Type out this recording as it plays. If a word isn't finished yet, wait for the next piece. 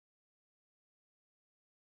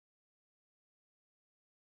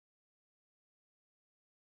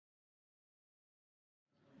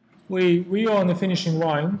We are on the finishing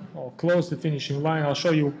line, or close to the finishing line. I'll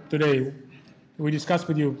show you today. We discussed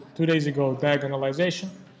with you 2 days ago diagonalization.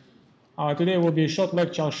 Today will be a short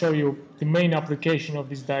lecture. I'll show you the main application of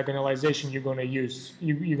this diagonalization you're going to use.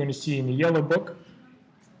 You're going to see in the yellow book.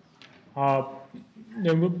 I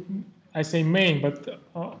say main, but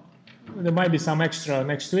there might be some extra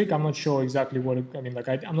next week. I'm not sure exactly what.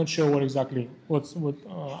 I'm not sure what exactly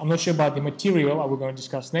I'm not sure about the material we're going to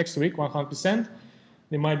discuss next week. 100%.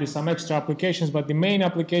 There might be some extra applications, but the main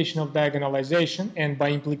application of diagonalization, and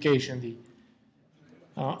by implication the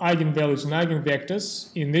eigenvalues and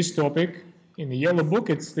eigenvectors in this topic, in the yellow book,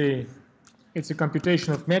 it's a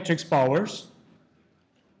computation of matrix powers.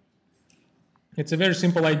 It's a very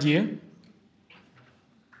simple idea,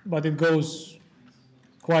 but it goes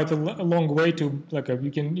quite a long way to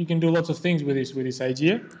you can do lots of things with this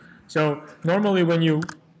idea. So normally when you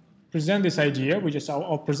present this idea,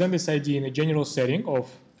 I'll present this idea in a general setting of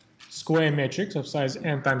square matrix of size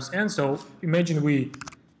n times n. So imagine we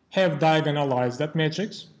have diagonalized that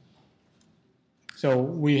matrix. So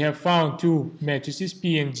we have found two matrices,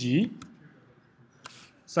 P and G,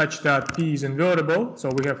 such that P is invertible. So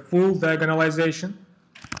we have full diagonalization.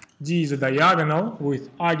 G is a diagonal with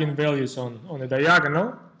eigenvalues on the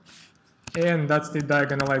diagonal. And that's the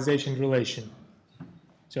diagonalization relation.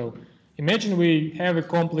 So imagine we have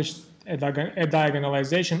accomplished a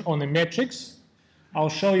diagonalization on a matrix. I'll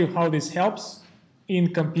show you how this helps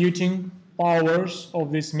in computing powers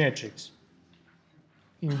of this matrix.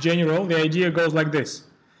 In general, the idea goes like this.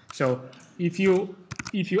 So if you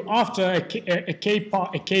after a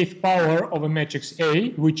kth power of a matrix A,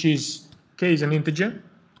 which is k is an integer,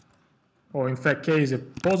 or in fact k is a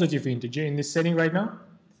positive integer in this setting right now.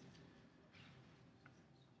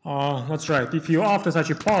 That's right. If you after such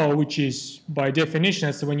a power, which is by definition,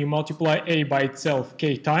 that's when you multiply A by itself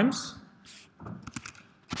k times.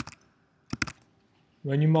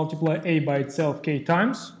 When you multiply A by itself k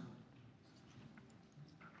times,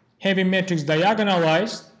 having matrix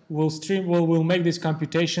diagonalized will make this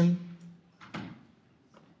computation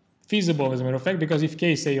feasible, as a matter of fact, because if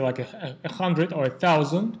k is, say, like 100 or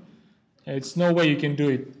 1,000, it's no way you can do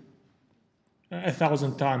it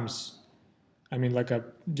 1,000 times.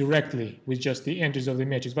 Directly with just the entries of the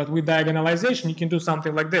matrix. But with diagonalization, you can do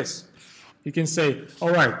something like this. You can say,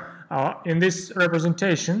 all right, in this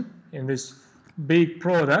representation, in this big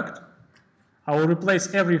product, I will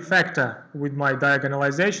replace every factor with my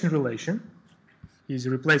diagonalization relation. Easy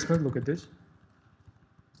replacement, look at this.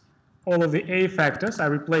 All of the A factors I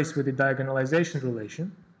replace with the diagonalization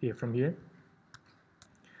relation, here from here.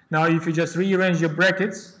 Now, if you just rearrange your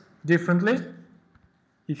brackets differently,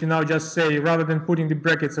 if you now just say, rather than putting the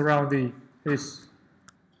brackets around this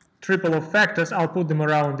triple of factors, I'll put them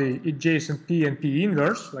around the adjacent P and P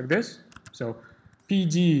inverse, like this. So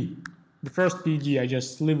PG, the first PG, I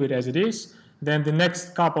just leave it as it is. Then the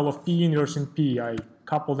next couple of P inverse and P, I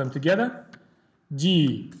couple them together.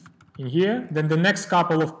 G in here. Then the next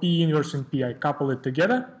couple of P inverse and P, I couple it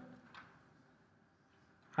together.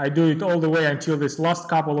 I do it all the way until this last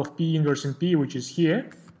couple of P inverse and P, which is here.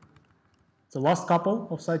 The last couple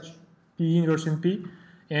of such P inverse and P,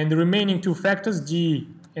 and the remaining two factors, G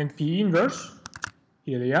and P inverse,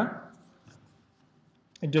 here they are,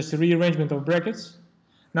 and just a rearrangement of brackets.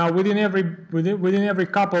 Now within every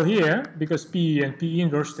couple here, because P and P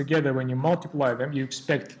inverse together, when you multiply them, you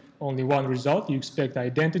expect only one result, you expect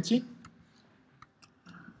identity.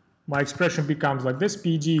 My expression becomes like this,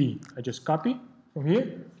 PG, I just copy from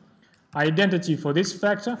here, identity for this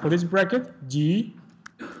factor, for this bracket, G,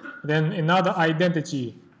 then another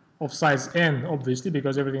identity of size n, obviously,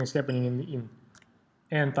 because everything is happening in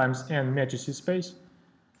n times n matrices space.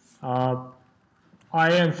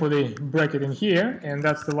 In for the bracket in here, and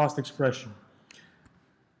that's the last expression.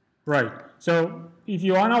 Right. So if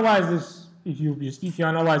you analyze this, if you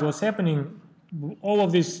analyze what's happening, all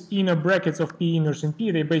of these inner brackets of P inverse and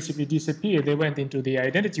P, they basically disappear. They went into the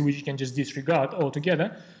identity, which you can just disregard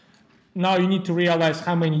altogether. Now you need to realize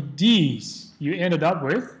how many D's you ended up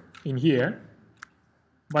with in here,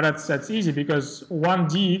 but that's easy because one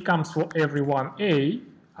D comes for every one A.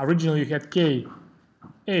 Originally you had k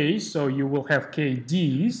A's, so you will have k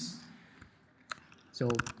D's.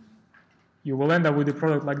 So you will end up with a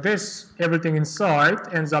product like this. Everything inside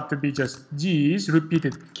ends up to be just G's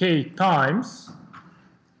repeated k times.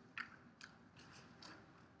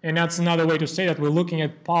 And that's another way to say that we're looking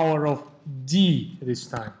at power of D this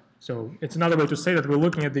time. So it's another way to say that we're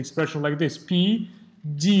looking at the expression like this, P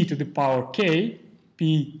d to the power k,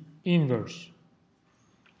 P inverse.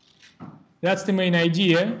 That's the main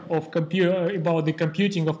idea of about the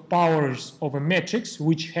computing of powers of a matrix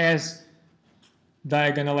which has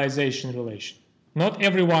diagonalization relation. Not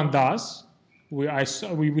everyone does.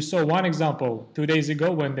 We saw one example 2 days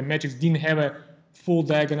ago when the matrix didn't have a full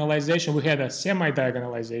diagonalization. We had a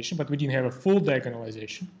semi-diagonalization, but we didn't have a full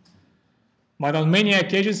diagonalization. But on many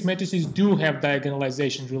occasions, matrices do have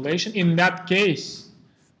diagonalization relation. In that case,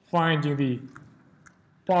 finding the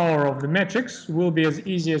power of the matrix will be as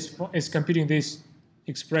easy as computing this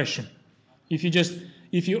expression. If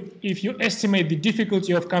you estimate the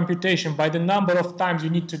difficulty of computation by the number of times you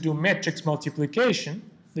need to do matrix multiplication,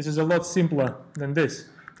 this is a lot simpler than this.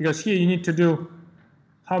 Because here you need to do,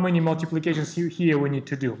 how many multiplications here we need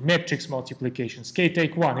to do? Matrix multiplications. K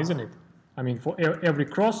take 1, isn't it? I mean, for every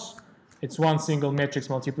cross, it's one single matrix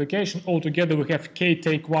multiplication. Altogether, we have K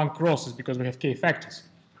take 1 crosses because we have K factors.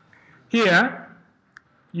 Here,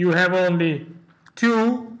 you have only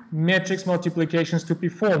 2 matrix multiplications to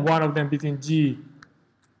perform, one of them between G,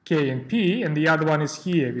 K, and P, and the other one is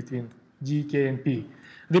here between G, K, and P.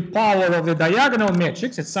 The power of the diagonal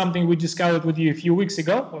matrix, it's something we discovered with you a few weeks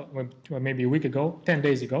ago, or maybe a week ago, 10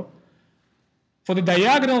 days ago. For the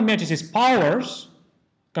diagonal matrices, powers,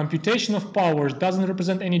 computation of powers doesn't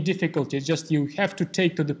represent any difficulty. It's just you have to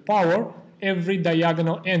take to the power every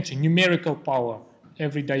diagonal entry, numerical power,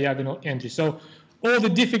 every diagonal entry. So all the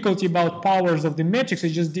difficulty about powers of the matrix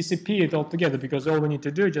is just disappeared altogether because all we need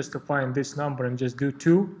to do is just to find this number and just do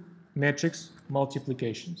 2 matrix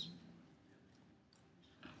multiplications.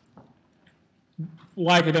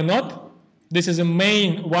 Like it or not, this is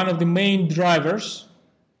one of the main drivers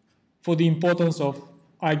for the importance of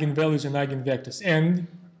eigenvalues and eigenvectors and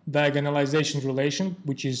diagonalization relation,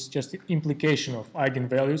 which is just the implication of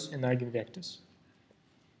eigenvalues and eigenvectors.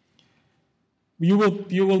 You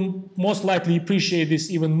will most likely appreciate this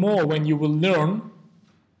even more when you will learn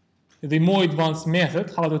the more advanced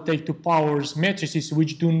method, how to take to powers matrices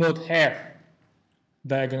which do not have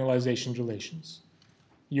diagonalization relations.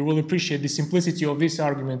 You will appreciate the simplicity of this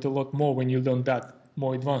argument a lot more when you learn that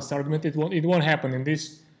more advanced argument. It won't happen in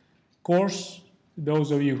this course.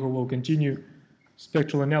 Those of you who will continue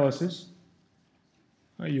spectral analysis,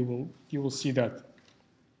 you will see that.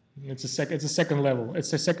 It's a second level.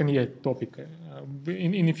 It's a second year topic.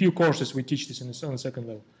 In a few courses we teach this on the second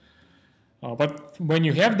level. But when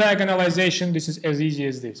you have diagonalization, this is as easy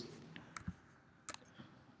as this.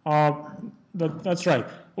 That's right.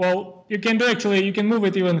 Well, you can move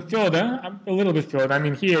it even further, a little bit further. I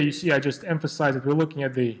mean, here you see I just emphasize that we're looking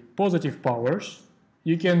at the positive powers.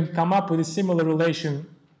 You can come up with a similar relation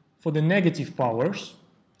for the negative powers,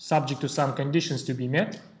 subject to some conditions to be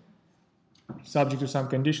met. Subject to some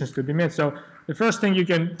conditions to be met. So the first thing you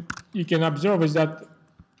can observe is that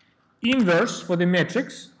inverse for the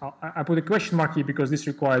matrix, I put a question mark here because this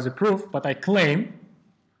requires a proof, but I claim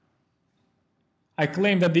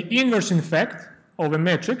that the inverse, in fact, of a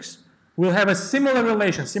matrix will have a similar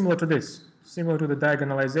relation, similar to this, similar to the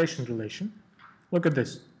diagonalization relation. Look at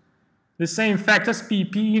this. The same factors, P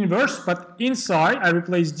inverse, but inside I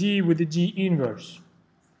replace D with the D inverse.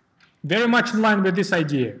 Very much in line with this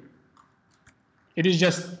idea. It is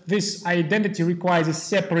just this identity requires a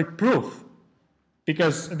separate proof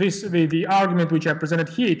because the argument which I presented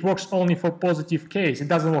here, it works only for positive case. It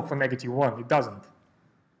doesn't work for negative one. It doesn't.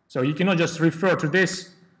 So you cannot just refer to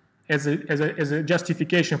this as a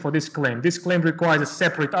justification for this claim. This claim requires a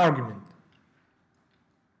separate argument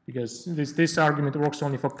because this argument works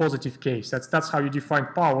only for positive case. That's how you define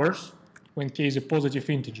powers when k is a positive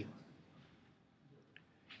integer.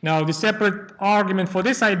 Now the separate argument for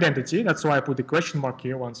this identity, that's why I put the question mark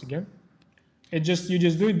here once again. You just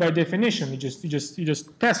do it by definition. You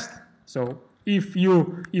just test. So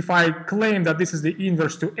if I claim that this is the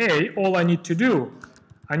inverse to A, all I need to do,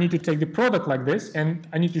 I need to take the product like this, and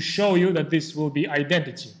I need to show you that this will be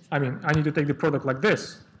identity. I mean, I need to take the product like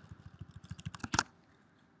this.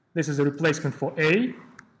 This is a replacement for A.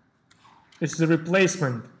 This is a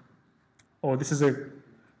replacement, or this is a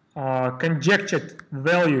conjectured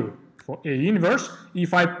value for A inverse.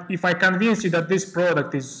 If I convince you that this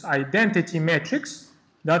product is identity matrix,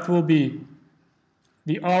 that will be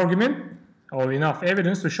the argument or enough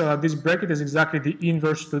evidence to show that this bracket is exactly the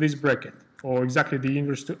inverse to this bracket, or exactly the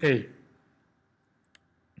inverse to A.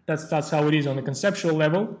 That's how it is on the conceptual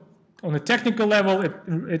level. On the technical level,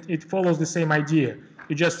 it follows the same idea.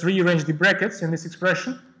 You just rearrange the brackets in this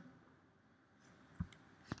expression.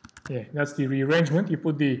 Yeah, that's the rearrangement. You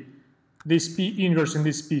put this P inverse and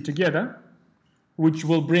this P together, which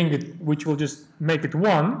will just make it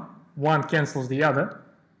 1. 1 cancels the other.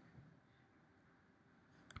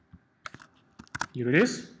 Here it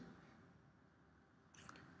is.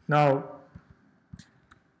 Now,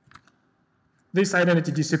 this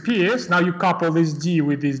identity disappears. Now you couple this D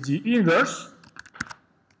with this D inverse.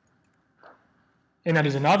 and that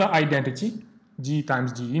is another identity, D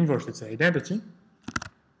times D inverse, it's an identity.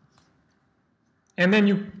 And then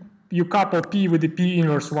you couple P with the P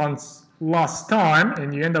inverse once last time,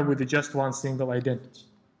 and you end up with just one single identity.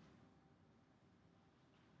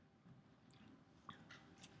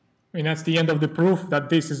 And that's the end of the proof that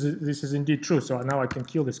this is indeed true. So now I can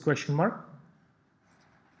kill this question mark.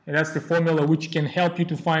 And that's the formula which can help you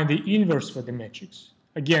to find the inverse for the matrix.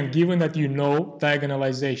 Again, given that you know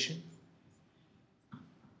diagonalization.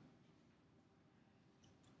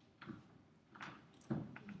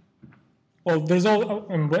 Well, there's all.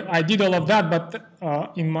 I did all of that, but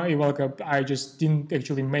in my I just didn't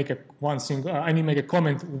actually make I didn't make a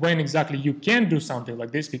comment when exactly you can do something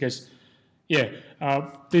like this, because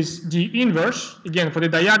this D inverse, again, for the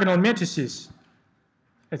diagonal matrices,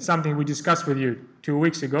 it's something we discussed with you 2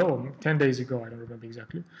 weeks ago, or 10 days ago, I don't remember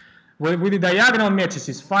exactly. With the diagonal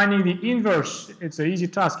matrices, finding the inverse, it's an easy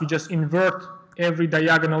task. You just invert every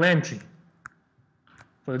diagonal entry.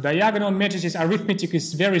 For the diagonal matrices, arithmetic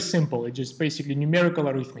is very simple. It's just basically numerical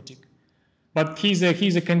arithmetic. But here's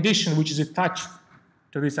a condition which is attached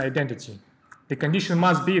to this identity. The condition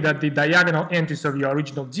must be that the diagonal entries of your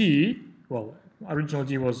original D, well, original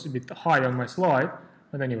D was a bit high on my slide,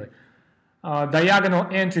 but anyway, diagonal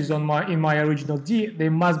entries in my original D, they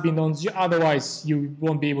must be non-zero, otherwise you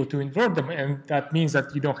won't be able to invert them, and that means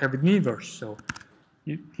that you don't have an inverse. So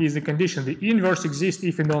here's the condition. The inverse exists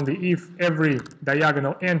if and only if every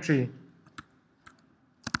diagonal entry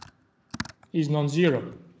is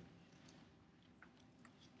non-zero.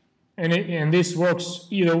 And this works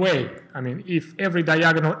either way. I mean, if every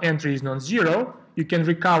diagonal entry is non-zero, you can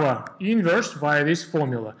recover inverse via this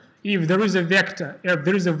formula. If there is a vector, if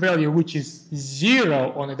there is a value which is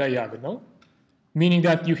 0 on a diagonal, meaning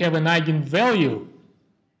that you have an eigenvalue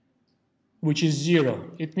which is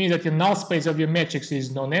 0, it means that the null space of your matrix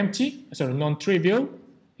is non-trivial,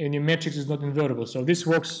 and your matrix is not invertible. So this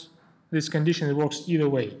works, this condition works either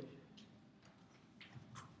way.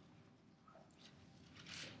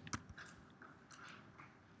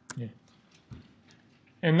 Yeah.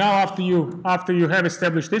 And now after you have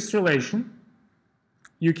established this relation,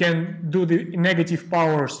 you can do the negative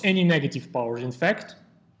powers, any negative powers, in fact,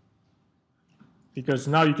 because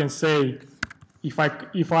now you can say, if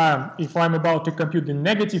I'm about to compute the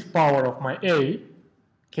negative power of my A,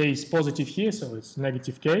 K is positive here, so it's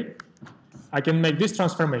negative K, I can make this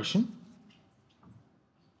transformation,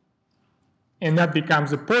 and that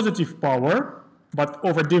becomes a positive power, but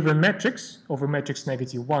of a different matrix, of a matrix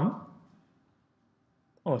negative 1,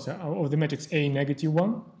 of the matrix A negative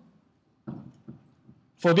 1.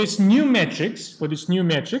 For this new matrix,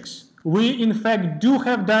 we in fact do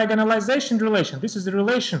have diagonalization relation. This is the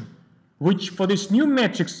relation which for this new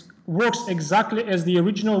matrix works exactly as the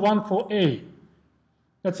original one for A.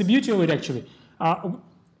 That's the beauty of it, actually.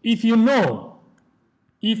 If you know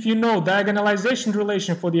diagonalization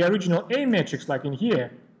relation for the original A matrix, like in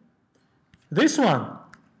here, this one,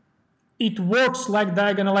 it works like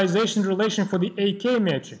diagonalization relation for the AK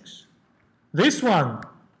matrix. This one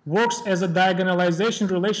works as a diagonalization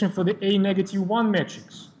relation for the A negative 1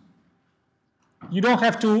 matrix. You don't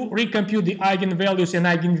have to recompute the eigenvalues and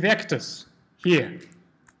eigenvectors here.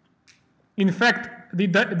 In fact, the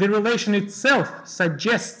relation itself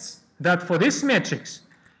suggests that for this matrix,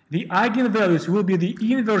 the eigenvalues will be the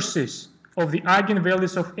inverses of the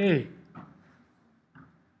eigenvalues of A.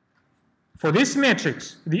 For this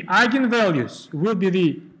matrix, the eigenvalues will be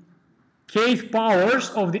the kth powers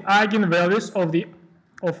of the eigenvalues of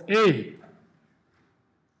A.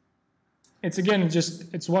 It's again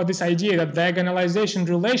it's what this idea that diagonalization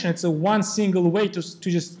relation, it's a one single way to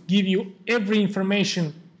just give you every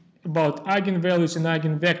information about eigenvalues and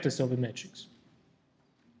eigenvectors of a matrix.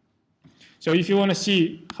 So if you want to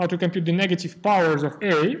see how to compute the negative powers of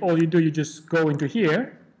A, all you do, you just go into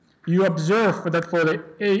here. You observe that for the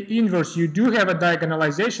A inverse, you do have a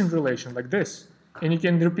diagonalization relation like this. And you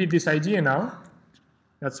can repeat this idea now.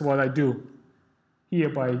 That's what I do here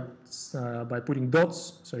by putting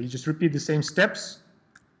dots. So you just repeat the same steps,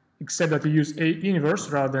 except that you use A inverse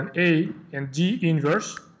rather than A, and D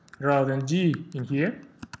inverse rather than D in here.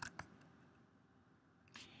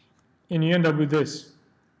 And you end up with this.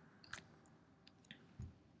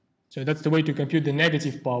 So that's the way to compute the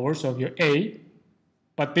negative powers of your A.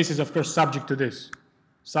 But this is, of course, subject to this.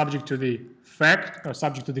 Subject to the fact, or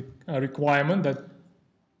subject to the requirement that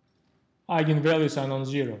eigenvalues are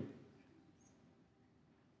non-zero.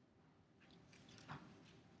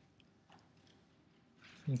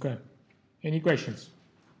 Okay. Any questions?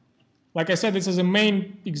 Like I said, this is a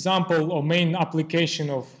main example or main application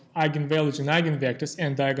of eigenvalues and eigenvectors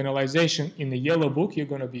and diagonalization in the yellow book you're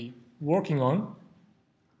going to be working on.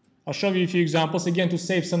 I'll show you a few examples. Again, to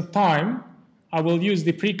save some time, I will use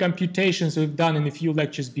the pre-computations we've done in a few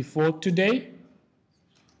lectures before today.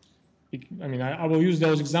 I mean, I will use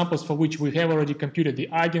those examples for which we have already computed the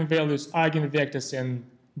eigenvalues, eigenvectors, and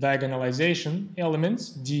diagonalization elements,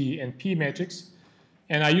 D and P matrix.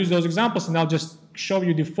 And I use those examples, and I'll just show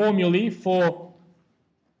you the formulae for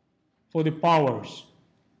the powers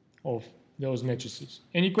of those matrices.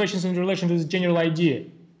 Any questions in relation to this general idea?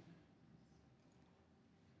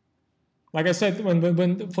 Like I said,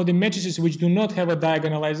 for the matrices which do not have a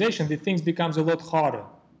diagonalization, the things becomes a lot harder.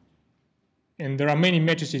 And there are many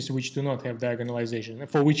matrices which do not have diagonalization,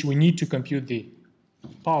 for which we need to compute the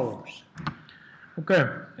powers. Okay,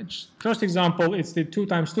 first example, it's the 2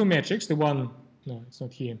 times 2 matrix, the one, no, it's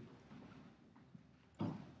not here.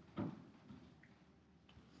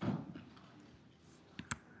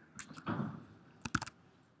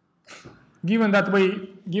 Given that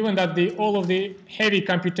all of the heavy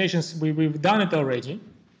computations we've done it already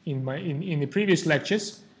in the previous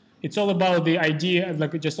lectures, it's all about the idea,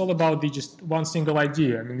 like just all about the just one single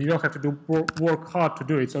idea. I mean, you don't have to work hard to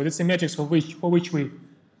do it. So that's a matrix for which we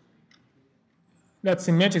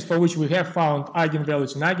have found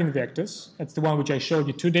eigenvalues and eigenvectors. That's the one which I showed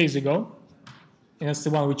you 2 days ago, and that's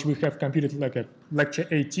the one which we have computed like at lecture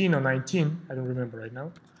 18 or 19. I don't remember right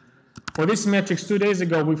now. For this matrix 2 days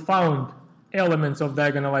ago, we found elements of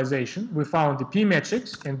diagonalization. We found the P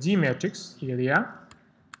matrix and D matrix. Here they are.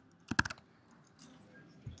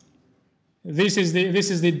 This is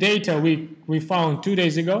the data we found 2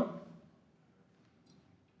 days ago.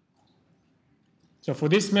 So for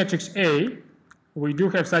this matrix A, we do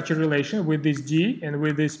have such a relation with this D and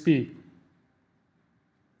with this P.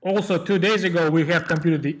 Also 2 days ago, we have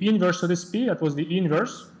computed the inverse of this P. That was the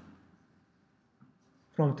inverse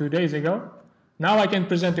from 2 days ago. Now I can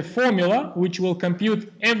present a formula which will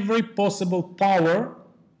compute every possible power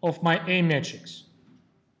of my A matrix.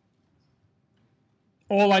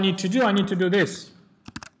 All I need to do this.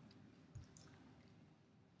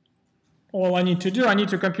 All I need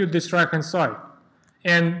to compute this right-hand side.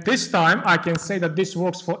 And this time I can say that this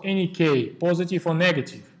works for any k, positive or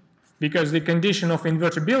negative, because the condition of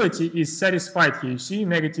invertibility is satisfied here. You see,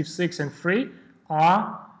 -6 and 3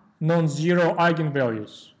 are non-zero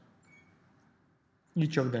eigenvalues,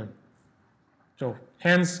 each of them. So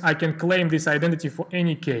hence I can claim this identity for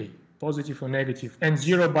any k, positive or negative, and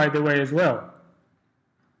 0 by the way as well.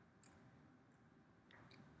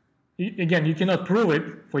 Again, you cannot prove it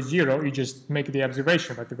for 0, you just make the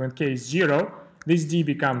observation, but when k is 0, this D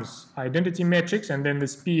becomes identity matrix, and then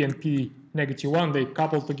this P and P -1, they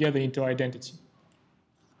couple together into identity.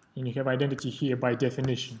 And you have identity here by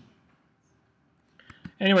definition.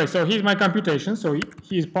 Anyway, so here's my computation. So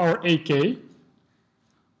here's power AK.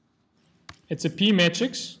 It's a P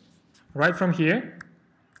matrix, right from here.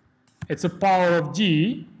 It's a power of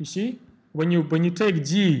D, you see. When you take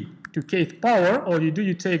D to kth power, all you do,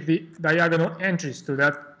 you take the diagonal entries to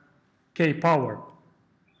that k power.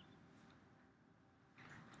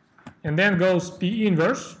 And then goes P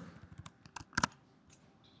inverse.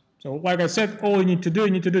 So like I said, all you need to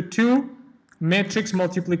do 2 matrix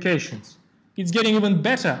multiplications. It's getting even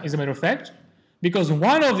better, as a matter of fact, because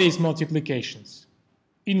one of these multiplications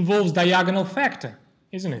involves diagonal factor,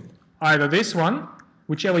 isn't it? Either this one,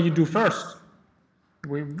 whichever you do first.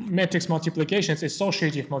 Matrix multiplication is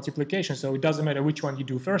associative multiplication, so it doesn't matter which one you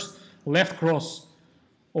do first, left cross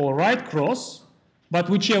or right cross, but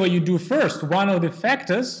whichever you do first, one of the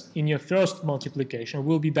factors in your first multiplication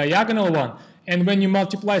will be diagonal one. And when you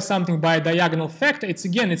multiply something by a diagonal factor, it's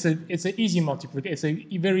an easy multiplication.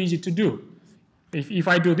 It's very easy to do. If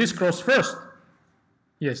I do this cross first,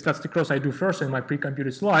 yes, that's the cross I do first in my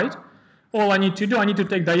pre-computed slide. All I need to do, I need to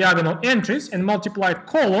take diagonal entries and multiply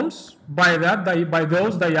columns by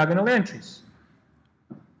those diagonal entries.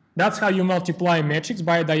 That's how you multiply a matrix,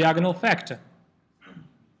 by a diagonal factor.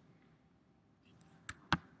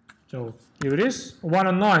 So here it is, 1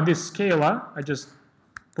 and 9, this scalar, I just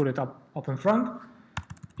put it up in front,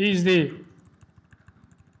 is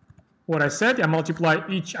what I said. I multiply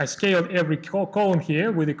each, I scaled every column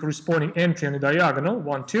here with the corresponding entry on the diagonal,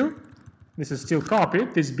 1, 2. This is still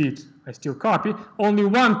copied, this bit I still copy. Only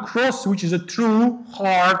one cross, which is a true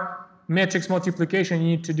hard matrix multiplication you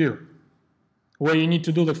need to do, where you need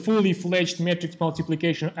to do the fully fledged matrix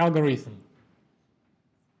multiplication algorithm.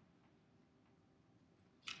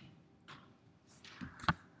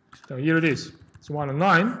 So here it is, it's 1 and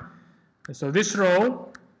 9. And so this row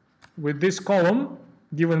with this column,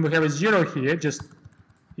 given we have a 0 here, you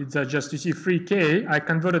see 3k, I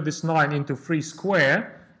converted this 9 into 3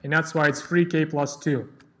 square, and that's why it's 3k plus 2.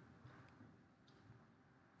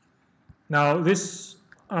 Now this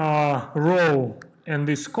row and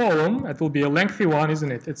this column, it will be a lengthy one,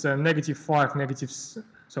 isn't it? It's a -5,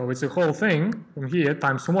 so it's a whole thing from here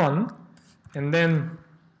times 1, and then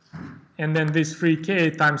this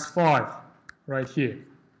 3k times 5 right here.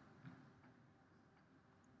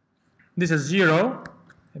 This is 0,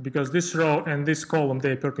 because this row and this column,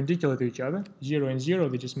 they're perpendicular to each other. 0 and 0,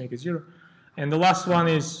 they just make it 0. And the last one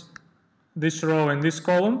is this row and this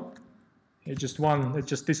column. It's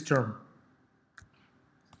just this term.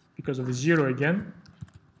 Because of the 0 again.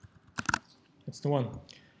 That's the one.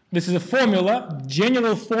 This is a formula,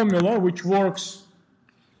 general formula, which works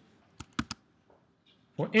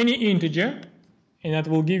for any integer, and that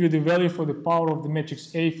will give you the value for the power of the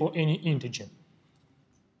matrix A for any integer.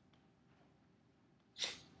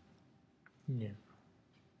 Yeah.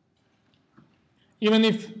 Even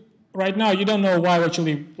if right now you don't know why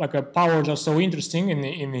actually powers are so interesting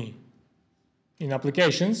in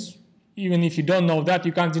applications, even if you don't know that,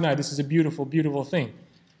 you can't deny this is a beautiful, beautiful thing.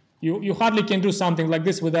 You hardly can do something like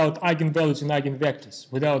this without eigenvalues and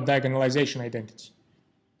eigenvectors, without diagonalization identity.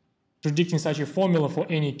 Predicting such a formula for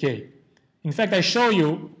any k. In fact, I show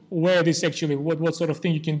you where this actually, what sort of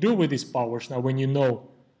thing you can do with these powers now when you know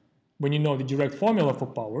the direct formula for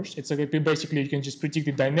powers. It's like basically you can just predict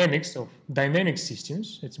the dynamics of dynamic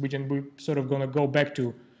systems. We're sort of going to go back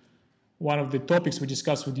to one of the topics we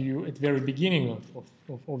discussed with you at the very beginning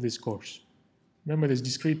of this course. Remember this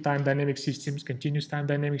discrete time dynamic systems, continuous time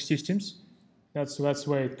dynamic systems? That's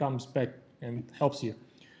where it comes back and helps you.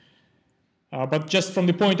 But just from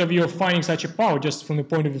the point of view of finding such a power, just from the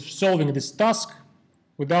point of view of solving this task,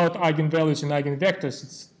 without eigenvalues and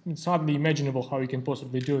eigenvectors, it's hardly imaginable how you can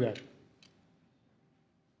possibly do that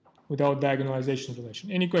without diagonalization relation.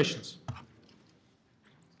 Any questions?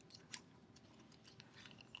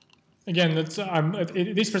 Again,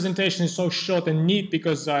 this presentation is so short and neat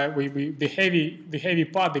because the heavy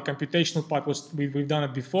part, the computational part, we've done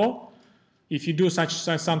it before. If you do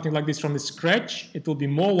something like this from the scratch, it will be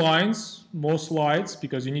more lines, more slides,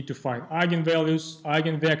 because you need to find eigenvalues,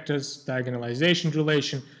 eigenvectors, diagonalization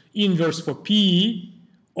relation, inverse for PE.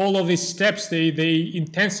 All of these steps, they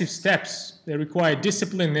intensive steps. They require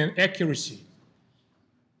discipline and accuracy.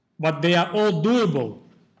 But they are all doable.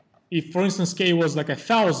 If, for instance, k was like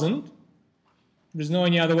 1,000, there's no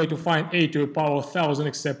any other way to find a to the power of 1,000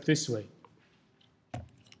 except this way.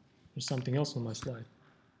 There's something else on my slide.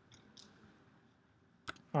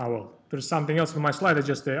 Well, there's something else on my slide.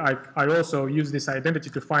 I also use this identity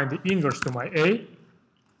to find the inverse to my a.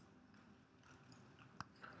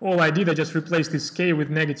 All I did, I just replaced this k with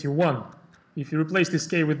 -1. If you replace this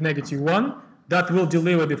k with -1, that will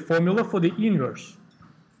deliver the formula for the inverse.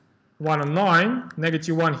 1 on 9,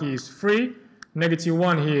 -1 here is 3,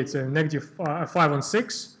 -1 here it's a -5 on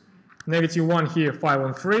 6, -1 here 5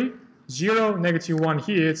 on 3, 0, -1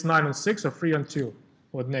 here it's 9 on 6 or 3 on 2,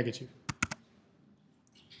 or negative.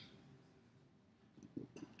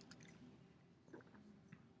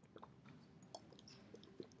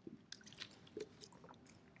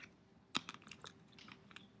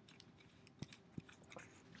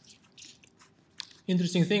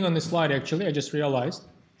 Interesting thing on this slide, actually, I just realized.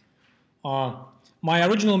 My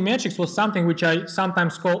original matrix was something which I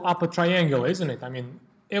sometimes call upper triangle, isn't it? I mean,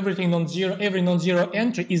 every non-zero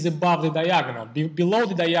entry is above the diagonal. Below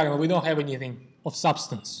the diagonal, we don't have anything of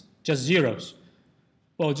substance, just zeros.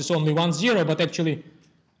 Well, just only 1 0, but actually,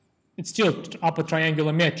 it's still upper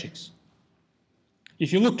triangular matrix.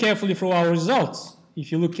 If you look carefully through our results,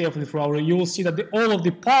 you will see that all of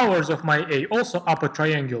the powers of my A also upper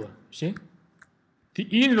triangular. See? The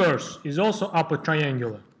inverse is also upper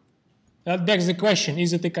triangular. That begs the question: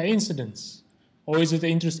 is it a coincidence, or is it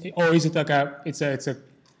it's a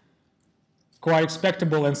quite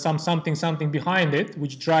expectable and something behind it,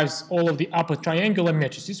 which drives all of the upper triangular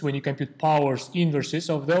matrices? When you compute powers, inverses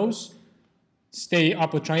of those stay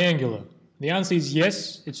upper triangular. The answer is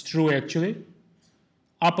yes, it's true actually.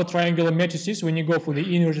 Upper triangular matrices, when you go for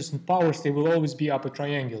the inverses and powers, they will always be upper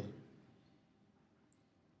triangular.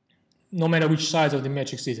 No matter which size of the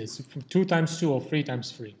matrix it is, 2 times 2 or 3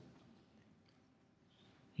 times 3.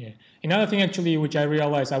 Yeah. Another thing actually which I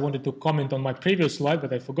realized I wanted to comment on my previous slide,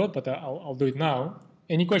 but I forgot, but I'll do it now.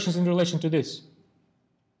 Any questions in relation to this?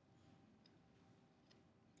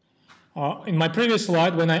 In my previous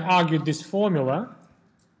slide, when I argued this formula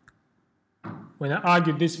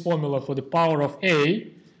for the power of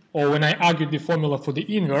A, or when I argued the formula for the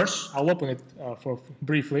inverse, I'll open it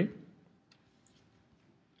briefly.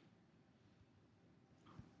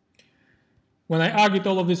 When I argued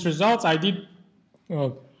all of these results, I did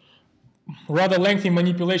rather lengthy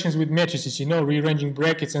manipulations with matrices, rearranging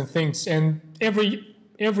brackets and things. And every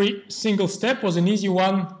every single step was an easy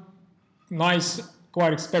one, nice,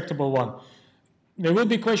 quite expectable one. There will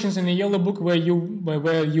be questions in the yellow book where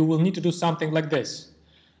you will need to do something like this.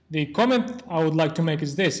 The comment I would like to make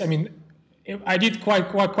is this. I mean, I did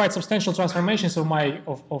quite substantial transformations of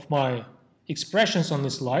my expressions on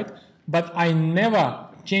this slide, but I never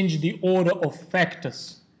changed the order of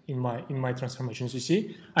factors in my transformations. You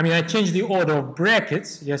see, I mean, I changed the order of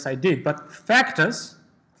brackets. Yes, I did, but factors,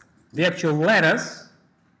 the actual letters,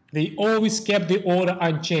 they always kept the order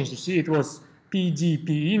unchanged. You see, it was PD,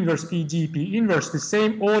 P inverse, PD, P inverse. The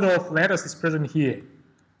same order of letters is present here.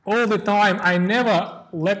 All the time, I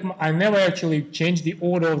never actually changed the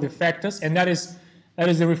order of the factors, and that is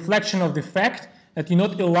a reflection of the fact that you're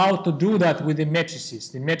not allowed to do that with the matrices.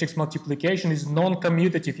 The matrix multiplication is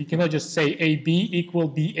non-commutative. You cannot just say AB equal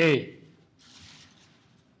BA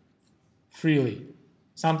freely.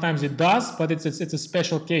 Sometimes it does, but it's a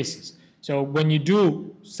special cases. So when you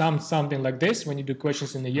do something like this, when you do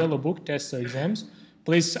questions in the yellow book, tests or exams,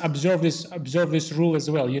 please observe this rule as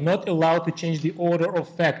well. You're not allowed to change the order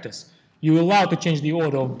of factors. You're allowed to change the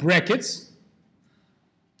order of brackets.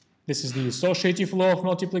 This is the associative law of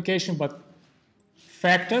multiplication, but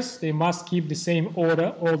factors, they must keep the same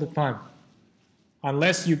order all the time,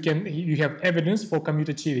 unless you have evidence for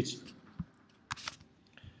commutativity.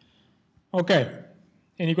 Okay,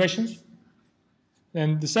 any questions?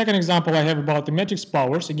 And the second example I have about the matrix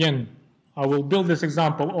powers, again, I will build this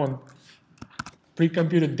example on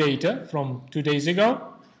pre-computed data from 2 days ago.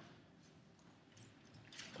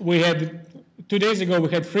 2 days ago, we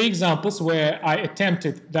had 3 examples where I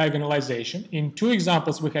attempted diagonalization. In 2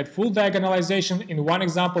 examples, we had full diagonalization. In 1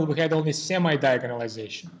 example, we had only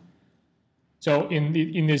semi-diagonalization. So in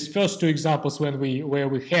these first 2 examples where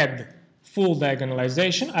we had full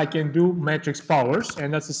diagonalization, I can do matrix powers.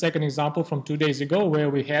 And that's the second example from 2 days ago where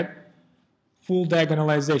we had full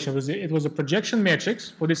diagonalization. It was a projection matrix.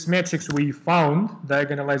 For this matrix, we found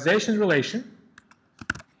diagonalization relation.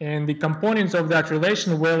 And the components of that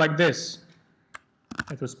relation were like this.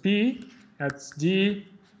 That was P, that's D.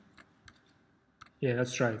 Yeah,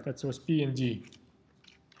 that's right. That was P and D.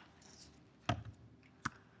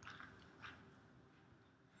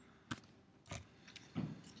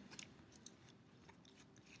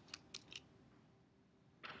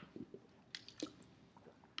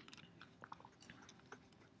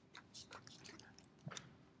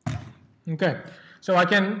 Okay, so I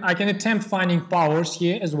can attempt finding powers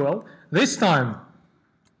here as well. This time,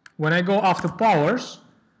 when I go after powers,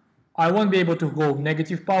 I won't be able to go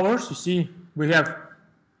negative powers. You see, we have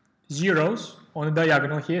zeros on the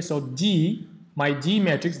diagonal here, so D, my D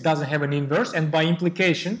matrix doesn't have an inverse, and by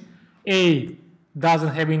implication, A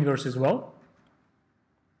doesn't have inverse as well.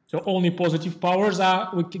 So only positive powers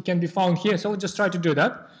can be found here, so let's just try to do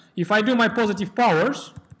that. If I do my positive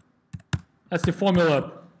powers, that's the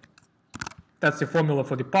formula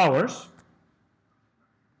for the powers.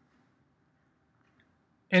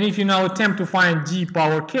 And if you now attempt to find D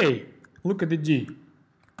power K, look at the D.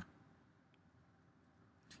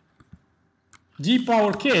 D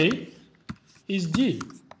power K is D.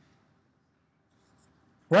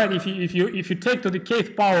 Right? If you take to the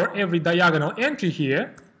kth power every diagonal entry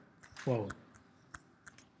here, well,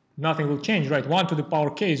 nothing will change, right? 1 to the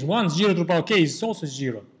power K is 1, 0 to the power K is also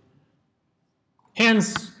 0.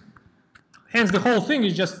 Hence the whole thing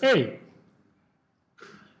is just A,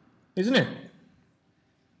 isn't it?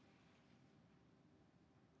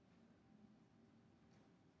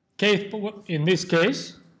 Kth, in this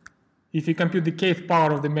case, if you compute the kth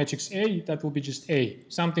power of the matrix A, that will be just A.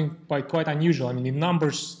 Something quite unusual. I mean, in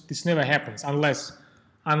numbers, this never happens unless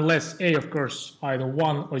A, of course, either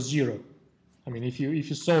 1 or 0. I mean, if you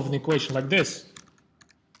solve an equation like this,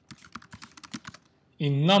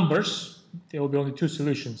 in numbers, there will be only 2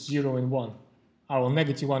 solutions, 0 and 1. Our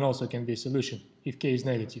negative 1 also can be a solution if K is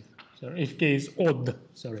negative. Sorry, if K is odd,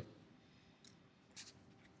 sorry.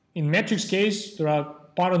 In matrix case, there are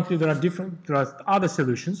other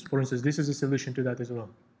solutions. For instance, this is a solution to that as well.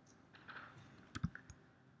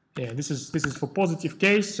 Yeah, this is for positive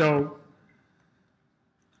case. So,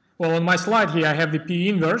 well, on my slide here, I have the P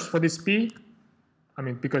inverse for this P. I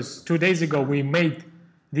mean, because 2 days ago we made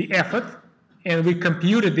the effort and we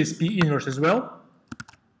computed this P inverse as well.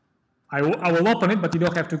 I will open it, but you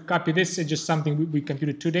don't have to copy this. It's just something we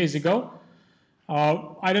computed 2 days ago.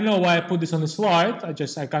 I don't know why I put this on the slide.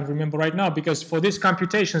 I can't remember right now, because for these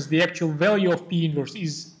computations, the actual value of P inverse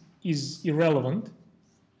is irrelevant.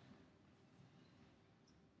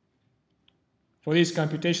 For these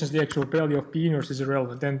computations, the actual value of P inverse is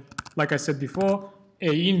irrelevant. And like I said before,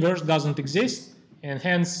 A inverse doesn't exist, and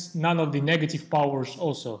hence none of the negative powers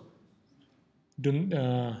also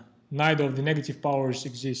neither of the negative powers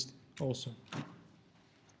exist also.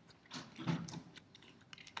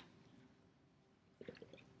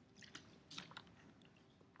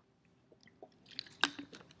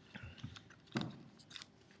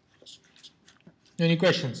 Any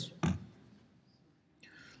questions?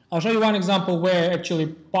 I'll show you one example where actually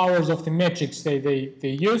powers of the matrix they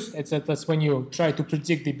use. That's when you try to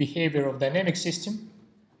predict the behavior of dynamic system.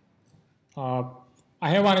 I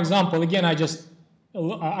have one example. Again, I just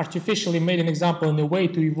artificially made an example in a way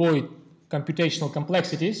to avoid computational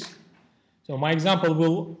complexities. So my example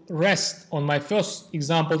will rest on my first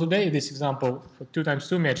example today, this example for 2 times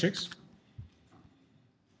 2 matrix.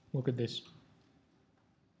 Look at this.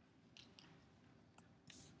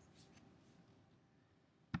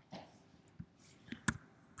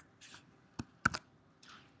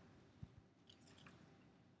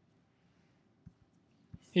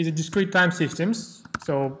 Is a discrete time systems.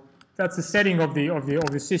 So that's the setting of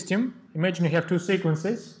the system. Imagine you have 2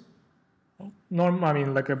 sequences.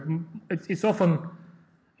 It's often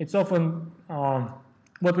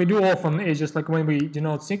what we do often is just like when we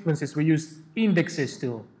denote sequences, we use indexes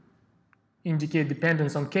to indicate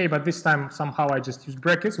dependence on k. But this time somehow I just use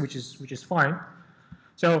brackets, which is fine.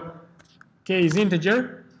 So k is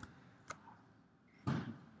integer.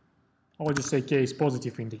 I'll just say k is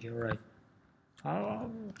positive integer, right?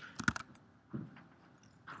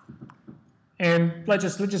 And let's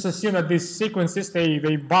just assume that these sequences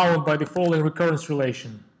they bound by the following recurrence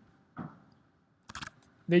relation.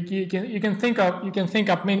 You can think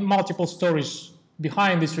of multiple stories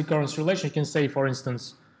behind this recurrence relation. You can say, for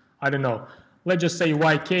instance, I don't know. Let's just say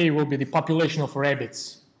yk will be the population of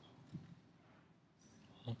rabbits,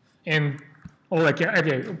 yk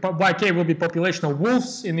will be population of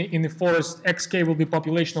wolves in the forest, xk will be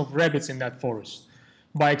population of rabbits in that forest.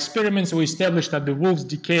 By experiments, we established that the wolves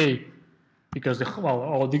decay because the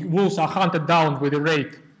wolves are hunted down with a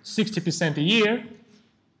rate 60% a year,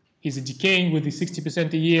 is decaying with the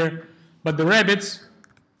 60% a year, but the rabbits,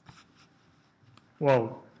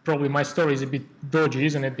 well, probably my story is a bit dodgy,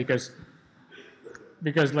 isn't it? Because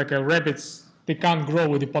like rabbits, they can't grow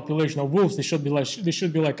with the population of wolves. They should be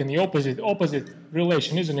like in the opposite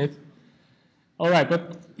relation, isn't it? All right,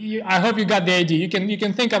 but I hope you got the idea. You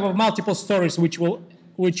can think of multiple stories which will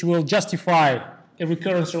justify a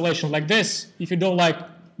recurrence relation like this. If you don't like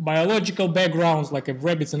biological backgrounds like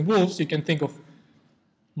rabbits and wolves, you can think of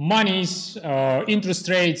monies, interest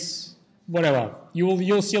rates, whatever.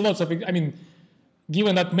 You'll see lots of. I mean,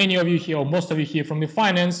 given that many of you here, or most of you here from the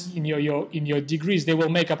finance, in your degrees, they will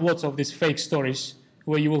make up lots of these fake stories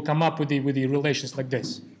where you will come up with the relations like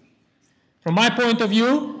this. From my point of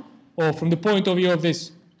view, or from the point of view of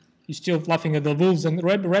this, you still laughing at the wolves and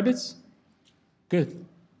rabbits? Good,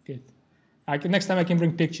 good. Next time I can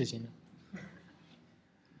bring pictures,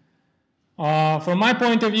 From my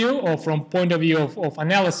point of view, or from point of view of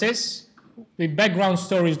analysis, the background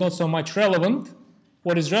story is not so much relevant.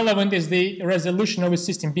 What is relevant is the resolution of a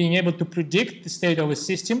system, being able to predict the state of a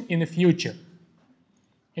system in the future.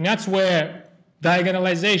 And that's where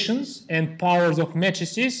diagonalizations and powers of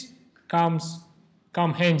matrices come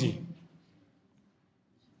handy.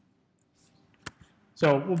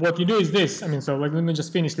 So what you do is this. Let me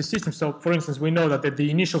just finish the system. So for instance, we know that at the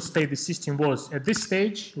initial state, the system was at this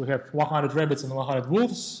stage. We have 100 rabbits and 100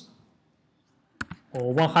 wolves,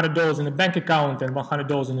 or $100 in a bank account and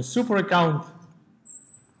 $100 in a super account.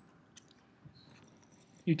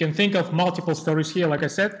 You can think of multiple stories here. Like I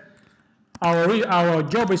said, our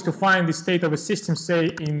job is to find the state of a system, say,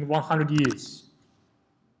 in 100 years.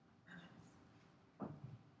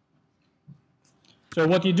 So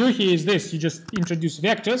what you do here is this. You just introduce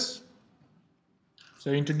vectors.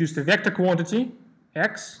 So you introduce the vector quantity,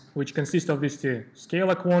 x, which consists of these two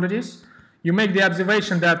scalar quantities. You make the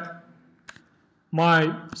observation that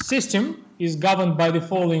my system is governed by the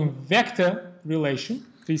following vector relation.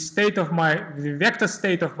 The vector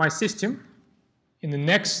state of my system in the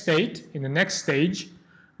next stage,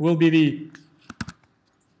 will be the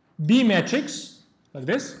B matrix, like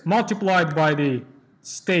this, multiplied by the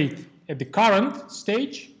state at the current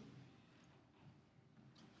stage.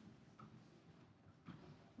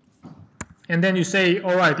 And then you say,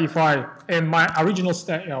 all right, and my original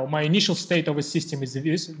state, my initial state of a system is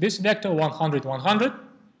this vector, 100, 100.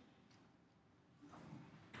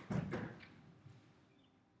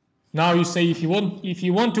 Now you say if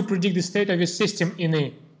you want to predict the state of a system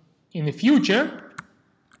in the future,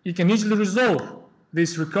 you can easily resolve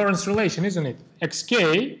this recurrence relation, isn't it?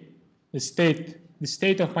 Xk, the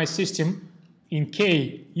state of my system in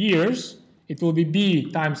k years, it will be b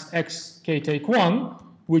times xk take 1,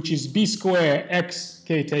 which is b square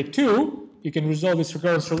xk take 2, you can resolve this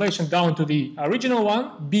recurrence relation down to the original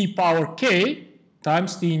one, b power k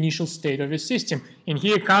times the initial state of your system. And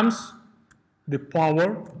here comes the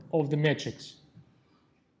power of the matrix,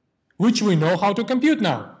 which we know how to compute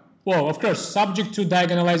now. Well, of course, subject to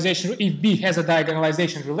diagonalization. If B has a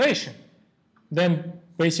diagonalization relation, then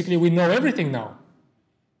basically we know everything now.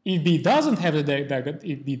 If B doesn't have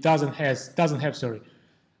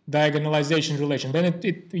diagonalization relation, then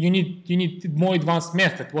you need more advanced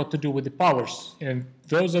method what to do with the powers. And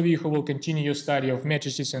those of you who will continue your study of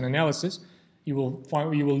matrices and analysis, you will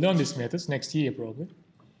learn these methods next year probably.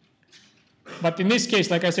 But in this case,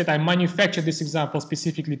 like I said, I manufactured this example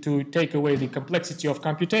specifically to take away the complexity of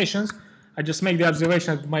computations. I just make the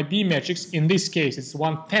observation that my B matrix, in this case, it's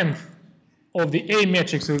 1/10 of the A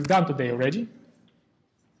matrix we've done today already.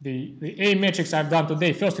 The A matrix I've done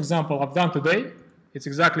today, first example I've done today, it's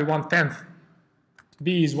exactly 1/10.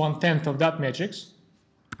 B is 1/10 of that matrix.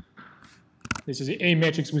 This is the A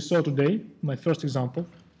matrix we saw today, my first example.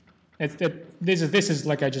 This is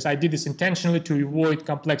like I did this intentionally to avoid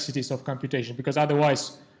complexities of computation, because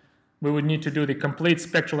otherwise we would need to do the complete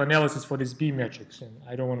spectral analysis for this B matrix, and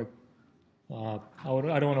I don't want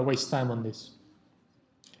to waste time on this.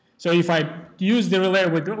 So if I use the relay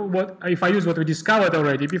with if I use what we discovered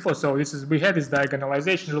already before, so we had this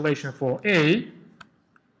diagonalization relation for A.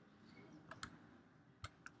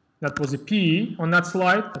 That was a P on that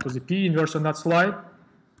slide. That was a P inverse on that slide.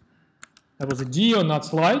 That was a D on that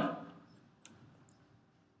slide.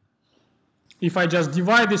 If I just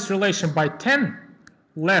divide this relation by 10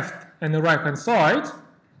 left and the right hand side,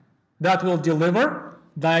 that will deliver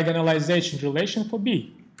diagonalization relation for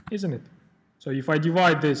B, isn't it? So if I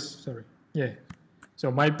divide this,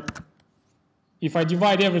 if I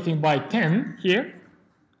divide everything by 10 here,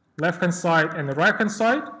 left hand side and the right hand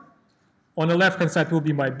side, on the left hand side will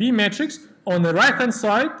be my B matrix, on the right hand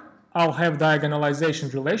side I'll have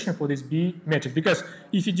diagonalization relation for this B matrix, because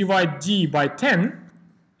if you divide D by 10,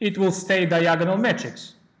 it will stay diagonal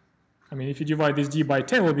matrix. I mean, if you divide this D by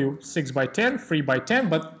 10, it will be 6 by 10, 3 by 10,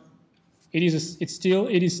 but it is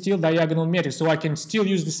still diagonal matrix, so I can still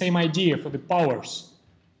use the same idea for the powers.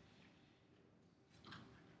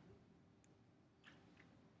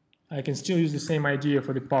 I can still use the same idea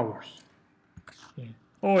for the powers. Yeah.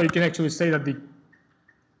 Or you can actually say that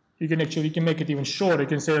you can make it even shorter. You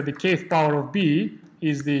can say that the kth power of B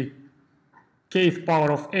is the kth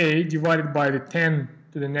power of A divided by the 10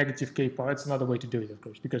 to the negative k power. That's another way to do it, of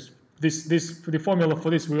course, because the formula for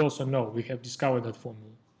this we also know. We have discovered that formula.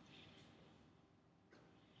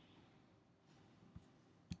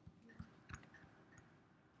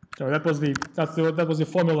 So that was the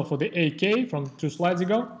formula for the AK from 2 slides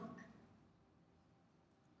ago.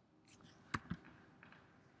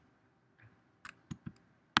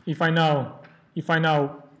 If I now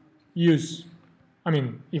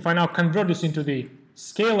convert this into the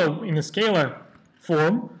scalar, in a scalar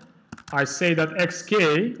form, I say that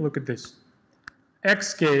xk, look at this,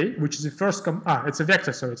 xk, which is the first, it's a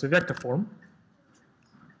vector, so it's a vector form.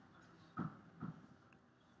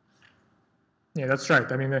 Yeah, that's right.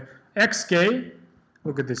 I mean, the xk,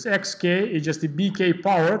 look at this, xk is just the bk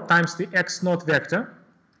power times the x naught vector.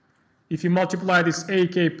 If you multiply this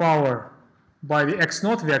ak power by the x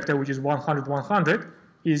naught vector, which is 100, 100,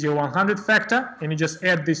 is your 100 factor, and you just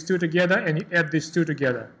add these two together, and you add these two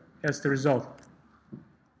together. That's the result.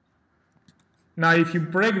 Now, if you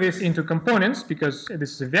break this into components, because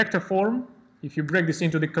this is a vector form, if you break this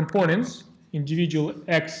into the components, individual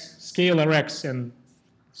x, scalar x, and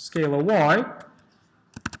scalar y,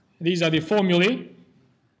 these are the formulae.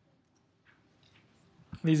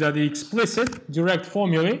 These are the explicit, direct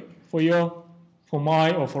formulae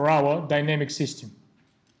for our dynamic system.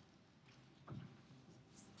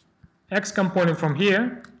 X component from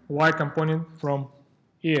here, y component from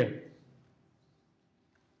here.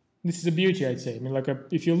 This is a beauty, I'd say. I mean,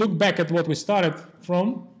 if you look back at what we started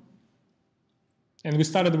from, and we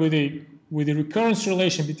started with the recurrence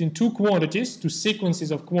relation between two quantities, two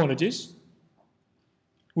sequences of quantities,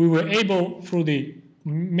 we were able, through the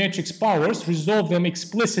matrix powers, resolve them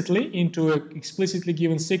explicitly into explicitly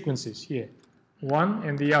given sequences here, one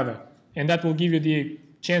and the other. And that will give you the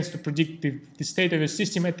chance to predict the state of your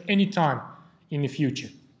system at any time in the future.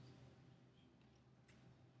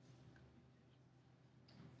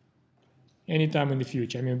 Anytime in the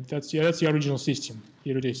future. I mean, that's the original system.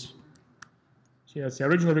 Here it is. So that's the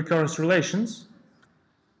original recurrence relations.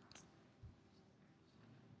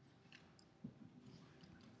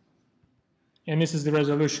 And this is the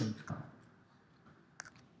resolution.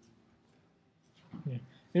 Yeah.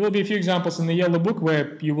 There will be a few examples in the yellow book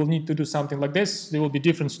where you will need to do something like this. There will be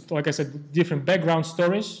different, like I said, different background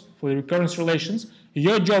stories for the recurrence relations.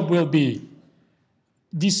 Your job will be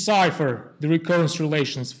decipher the recurrence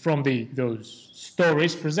relations from those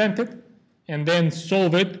stories presented and then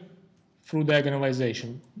solve it through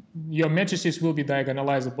diagonalization. Your matrices will be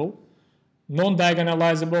diagonalizable.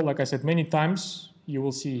 Non-diagonalizable, like I said many times, you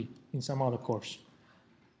will see in some other course.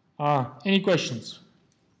 Any questions?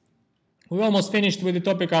 We almost finished with the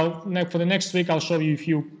topic. For the next week, I'll show you a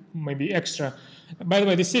few maybe extra. By the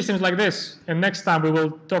way, the systems like this, and next time we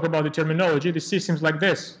will talk about the terminology, the systems like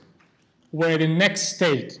this, where the next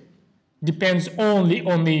state depends only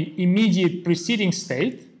on the immediate preceding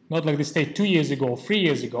state, not like the state 2 years ago or 3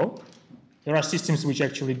 years ago. There are systems which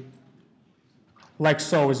actually like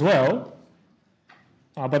so as well,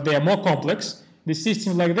 but they are more complex. The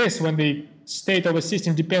systems like this, when the state of a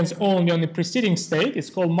system depends only on the preceding state, it's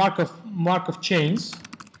called Markov chains.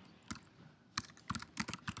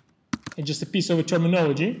 It's just a piece of a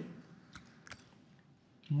terminology.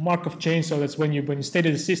 Markov chain, so that's when you state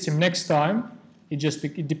the system next time,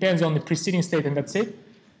 it depends on the preceding state and that's it.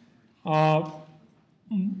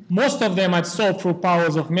 Most of them I'd solve through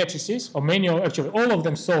powers of matrices, or actually all of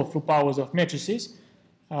them solve through powers of matrices.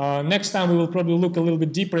 Next time we will probably look a little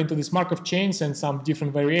bit deeper into this Markov chains and some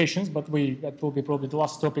different variations, but that will be probably the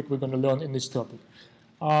last topic we're going to learn in this topic.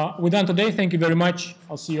 We're done today. Thank you very much.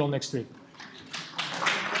 I'll see you all next week.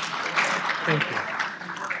 Thank you.